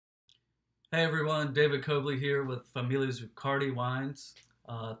Hey everyone, David Koebley here with Familia Zuccardi Wines.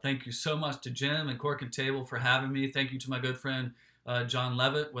 Thank you so much to Jim and Cork and Table for having me. Thank you to my good friend John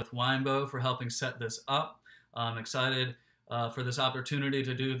Levitt with Winebow for helping set this up. I'm excited for this opportunity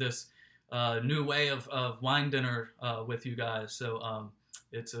to do this new way of wine dinner with you guys.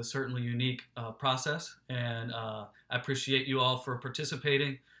 It's a certainly unique process, and I appreciate you all for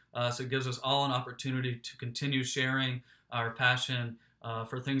participating. So it gives us all an opportunity to continue sharing our passion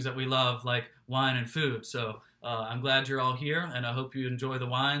for things that we love, like wine and food. I'm glad you're all here, and I hope you enjoy the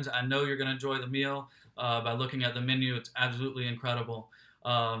wines. I know you're going to enjoy the meal by looking at the menu. It's absolutely incredible.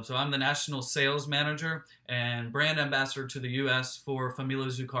 I'm the National Sales Manager and Brand Ambassador to the U.S. for Familia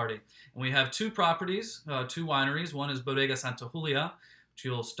Zuccardi. And we have two properties, two wineries. One is Bodega Santa Julia, which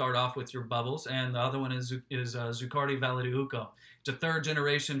you'll start off with your bubbles, and the other one is Zuccardi Valle de Uco. It's a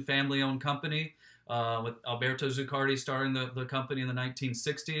third-generation family-owned company with Alberto Zuccardi starting the company in the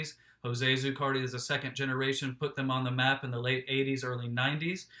 1960s. Jose Zuccardi is the second generation, put them on the map in the late 80s, early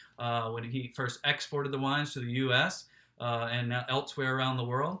 90s, when he first exported the wines to the U.S. And now elsewhere around the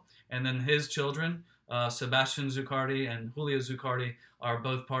world. And then his children, Sebastian Zuccardi and Julia Zuccardi, are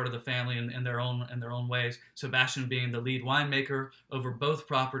both part of the family in their own ways. Sebastian being the lead winemaker over both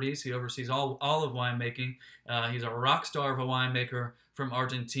properties. He oversees all of winemaking. He's a rock star of a winemaker from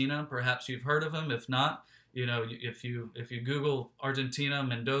Argentina. Perhaps you've heard of him. If not, if you Google Argentina,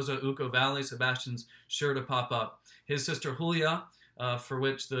 Mendoza, Uco Valley, Sebastian's sure to pop up. His sister Julia, for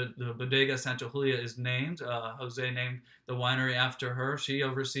which the Bodega Santa Julia is named. Jose named the winery after her. She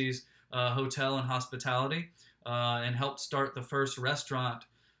oversees hotel and hospitality and helped start the first restaurant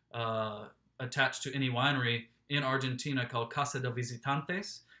attached to any winery in Argentina called Casa de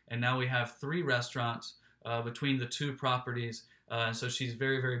Visitantes. And now we have 3 restaurants between the 2 properties. And so she's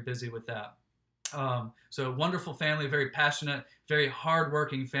very, very busy with that. So wonderful family, very passionate, very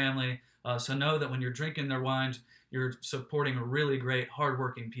hardworking family. So know that when you're drinking their wines, you're supporting really great,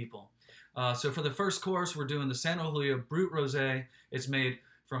 hardworking people. So for the first course, we're doing the Santa Julia Brut Rosé. It's made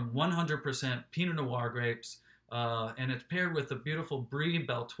from 100% Pinot Noir grapes, and it's paired with the beautiful Brie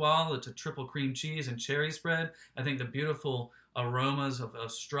Beltoile. It's a triple cream cheese and cherry spread. I think the beautiful aromas of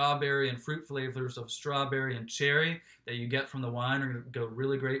strawberry and fruit flavors of strawberry and cherry that you get from the wine are going to go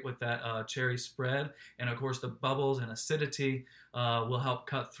really great with that cherry spread. And of course, the bubbles and acidity will help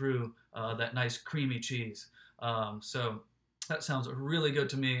cut through that nice creamy cheese. So that sounds really good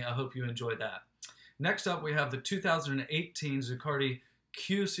to me. I hope you enjoyed that. Next up, we have the 2018 Zuccardi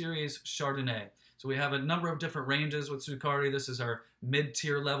Q Series Chardonnay. So we have a number of different ranges with Zuccardi. This is our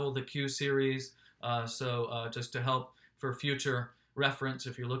mid-tier level, the Q Series. Just to help for future reference,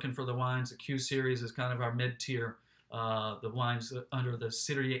 if you're looking for the wines, the Q Series is kind of our mid-tier. The wines under the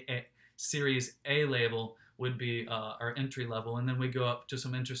Series A label would be our entry level, and then we go up to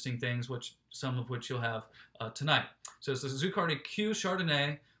some interesting things, some of which you'll have tonight. So it's the Zuccardi Q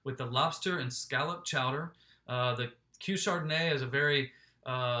Chardonnay with the lobster and scallop chowder. The Q Chardonnay is a very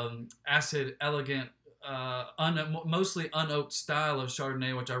acid, elegant, mostly unoaked style of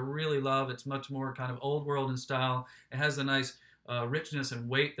Chardonnay, which I really love. It's much more kind of old world in style. It has a nice richness and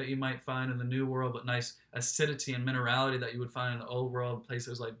weight that you might find in the new world, but nice acidity and minerality that you would find in the old world,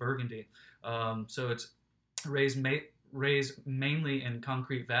 places like Burgundy. So it's raised mainly in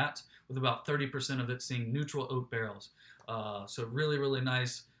concrete vats, with about 30% of it seeing neutral oak barrels. So really, really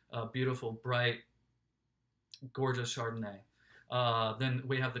nice, beautiful, bright, gorgeous Chardonnay. Then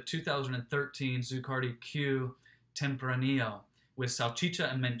we have the 2013 Zuccardi Q Tempranillo with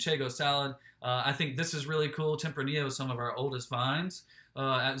salchicha and manchego salad. I think this is really cool. Tempranillo is some of our oldest vines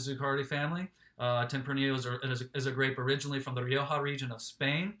at Zuccardi family. Tempranillo is a grape originally from the Rioja region of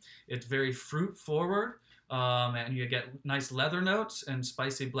Spain. It's very fruit forward, and you get nice leather notes and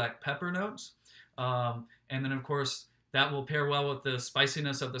spicy black pepper notes. And then of course that will pair well with the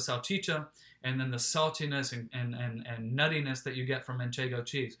spiciness of the salchicha, and then the saltiness and nuttiness that you get from manchego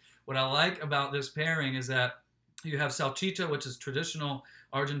cheese. What I like about this pairing is that you have salchicha, which is traditional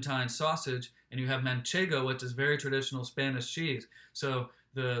Argentine sausage, and you have manchego, which is very traditional Spanish cheese. So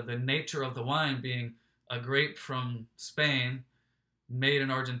the nature of the wine being a grape from Spain, made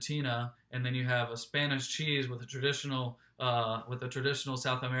in Argentina, and then you have a Spanish cheese with a traditional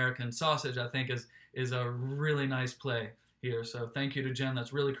South American sausage, I think is a really nice play here. So thank you to Jen.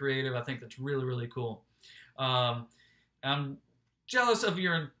 That's really creative. I think that's really, really cool. I'm jealous of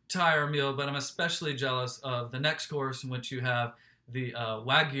your entire meal, but I'm especially jealous of the next course, in which you have the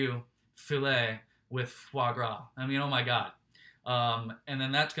Wagyu filet with foie gras. I mean, oh my God. And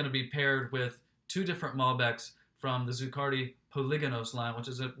then that's going to be paired with 2 different Malbecs from the Zuccardi Polygonos line, which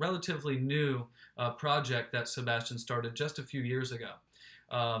is a relatively new project that Sebastian started just a few years ago.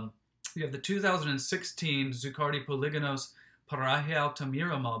 You have the 2016 Zuccardi Polygonos Paraje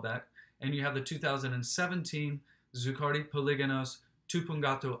Altamira Malbec, and you have the 2017 Zuccardi Polygonos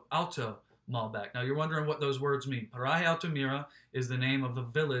Tupungato Alto Malbec. Now you're wondering what those words mean. Paraje Altamira is the name of the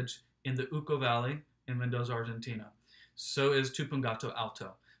village in the Uco Valley in Mendoza, Argentina. So is Tupungato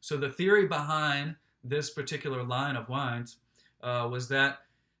Alto. So the theory behind this particular line of wines was that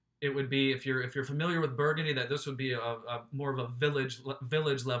it would be, if you're familiar with Burgundy, that this would be a more of a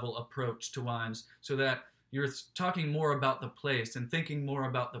village level approach to wines, so that you're talking more about the place and thinking more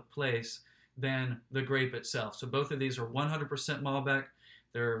about the place than the grape itself. So both of these are 100% Malbec.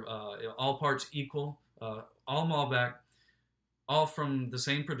 They're all parts equal, all Malbec, all from the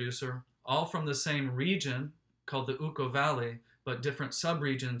same producer, all from the same region called the Uco Valley, but different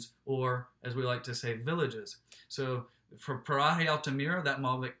subregions, or as we like to say, villages. So for Paraje Altamira, that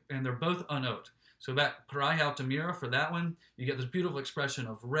Malbec, and they're both unoaked. So that Paraje Altamira, for that one, you get this beautiful expression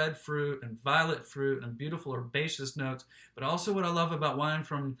of red fruit and violet fruit and beautiful herbaceous notes. But also what I love about wine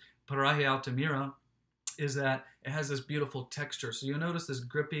from Paraje Altamira is that it has this beautiful texture. So you'll notice this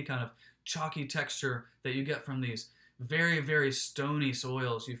grippy kind of chalky texture that you get from these very, very stony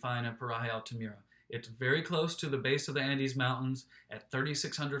soils you find in Paraje Altamira. It's very close to the base of the Andes Mountains at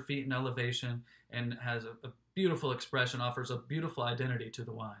 3,600 feet in elevation, and has a beautiful expression, offers a beautiful identity to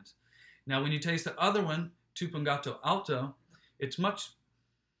the wines. Now, when you taste the other one, Tupungato Alto, it's much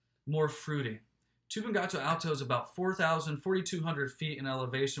more fruity. Tupungato Alto is about 4,200 feet in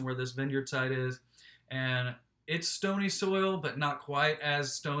elevation where this vineyard site is, and it's stony soil, but not quite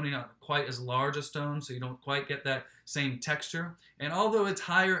as stony, not quite as large a stone, so you don't quite get that same texture. And although it's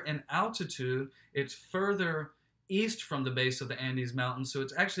higher in altitude, it's further east from the base of the Andes Mountains, so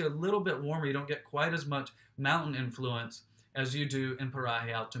it's actually a little bit warmer. You don't get quite as much mountain influence as you do in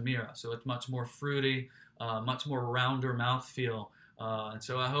Paraje Altamira. So it's much more fruity, much more rounder mouthfeel. And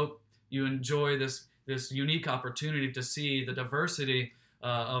so I hope you enjoy this unique opportunity to see the diversity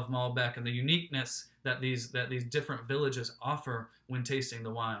of Malbec and the uniqueness that these different villages offer when tasting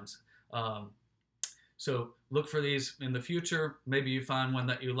the wines. So look for these in the future. Maybe you find one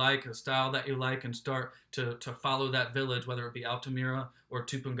that you like, a style that you like, and start to follow that village, whether it be Altamira or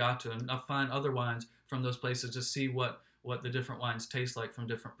Tupungato, and find other wines from those places to see what the different wines taste like from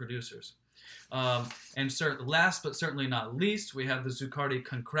different producers. And last but certainly not least, we have the Zuccardi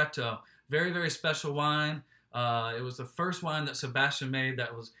Concreto. Very, very special wine. It was the first wine that Sebastian made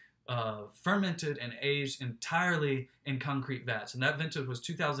that was fermented and aged entirely in concrete vats, and that vintage was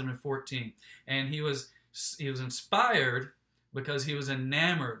 2014. And he was inspired because he was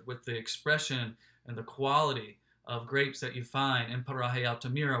enamored with the expression and the quality of grapes that you find in Paraje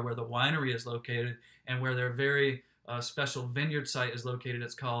Altamira, where the winery is located and where their very special vineyard site is located.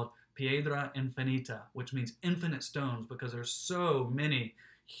 It's called Piedra Infinita, which means infinite stones, because there's so many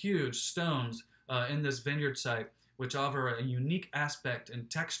huge stones in this vineyard site, which offer a unique aspect and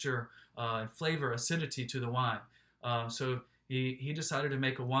texture and flavor, acidity to the wine. So he decided to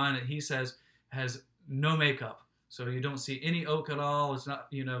make a wine that he says has no makeup. So you don't see any oak at all. It's not,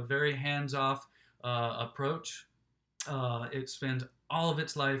 very hands-off approach. It spends all of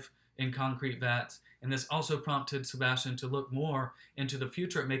its life in concrete vats. And this also prompted Sebastian to look more into the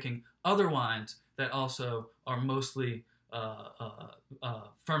future at making other wines that also are mostly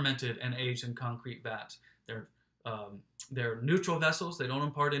fermented and aged in concrete vats. They're neutral vessels. They don't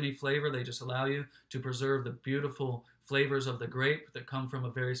impart any flavor. They just allow you to preserve the beautiful flavors of the grape that come from a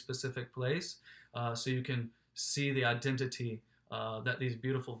very specific place, so you can see the identity that these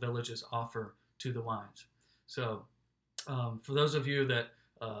beautiful villages offer to the wines. So for those of you that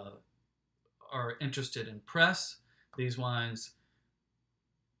are interested in press, these wines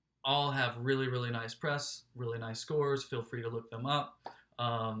all have really, really nice press, really nice scores. Feel free to look them up.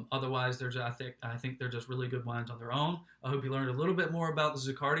 Otherwise, I think they're just really good wines on their own. I hope you learned a little bit more about the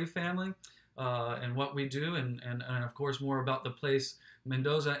Zuccardi family and what we do, and of course more about the place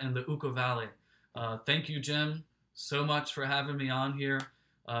Mendoza and the Uco Valley. Thank you, Jim, so much for having me on here.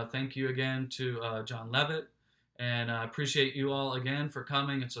 Thank you again to John Levitt, and I appreciate you all again for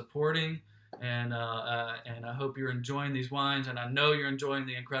coming and supporting. And I hope you're enjoying these wines, and I know you're enjoying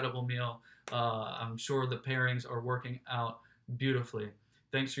the incredible meal. I'm sure the pairings are working out beautifully.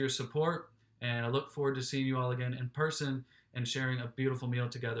 Thanks for your support, and I look forward to seeing you all again in person and sharing a beautiful meal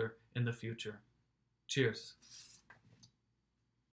together in the future. Cheers.